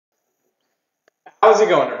How's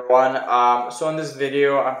it going, everyone? So in this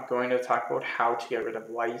video, I'm going to talk about how to get rid of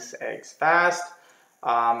lice eggs fast.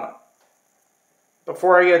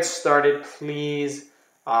 Before I get started, please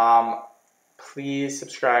subscribe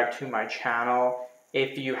to my channel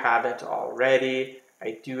if you haven't already.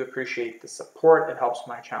 I do appreciate the support. It helps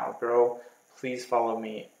my channel grow. Please follow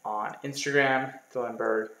me on Instagram,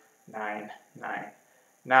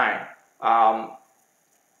 Dylanberg999.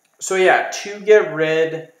 So yeah, to get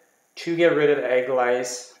rid of egg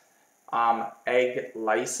lice,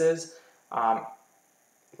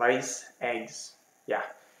 eggs, yeah.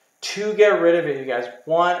 To get rid of it, you guys,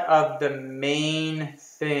 one of the main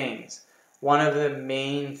things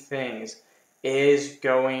is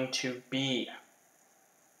going to be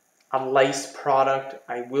a lice product.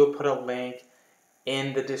 I will put a link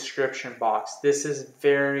in the description box. This is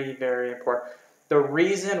very, very important. The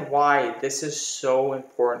reason why this is so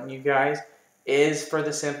important, you guys, is for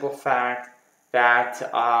the simple fact that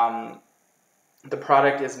the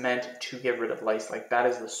product is meant to get rid of lice. Like, that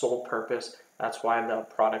is the sole purpose. That's why the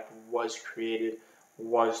product was created,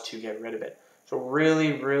 was to get rid of it. So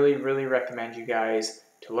really, really, really recommend you guys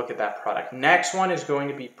to look at that product. Next one is going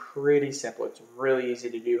to be pretty simple. It's really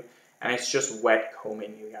easy to do, and it's just wet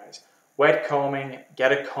combing, you guys. Wet combing,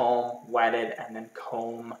 get a comb, wet it, and then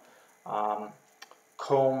comb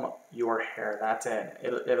your hair. That's it.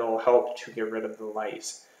 It'll help to get rid of the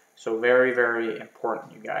lice. So very, very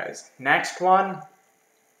important, you guys. Next one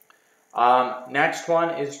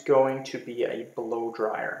is going to be a blow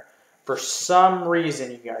dryer. For some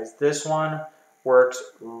reason, you guys, this one works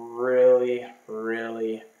really,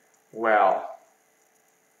 really well.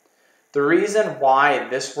 The reason why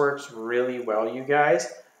this works really well, you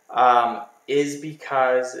guys, is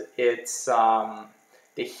because it's the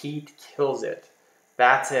heat kills it.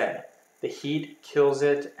 That's it. The heat kills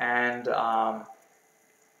it, and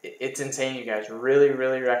it's insane, you guys. Really,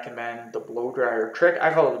 really recommend the blow dryer trick.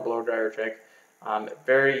 I call it the blow dryer trick.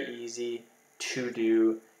 Very easy to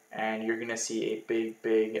do, and you're gonna see a big,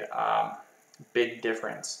 big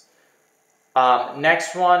difference.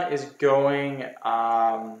 Next one is going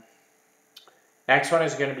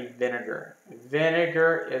to be vinegar.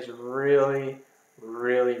 Vinegar is really,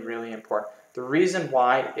 really, really important. The reason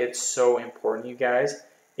why it's so important, you guys,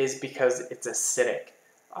 is because it's acidic.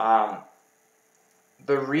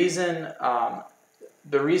 The reason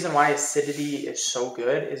why acidity is so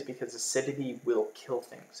good is because acidity will kill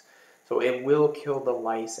things. So it will kill the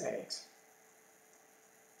lice eggs.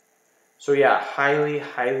 So yeah, highly,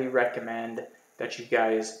 highly recommend that you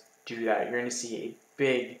guys do that. You're going to see a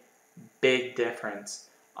big, big difference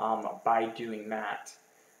by doing that.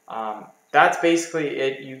 That's basically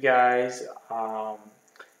it, you guys.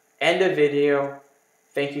 End of video.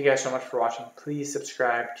 Thank you guys so much for watching. Please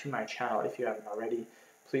subscribe to my channel if you haven't already.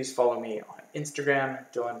 Please follow me on Instagram,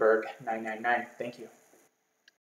 Dylanberg999. Thank you.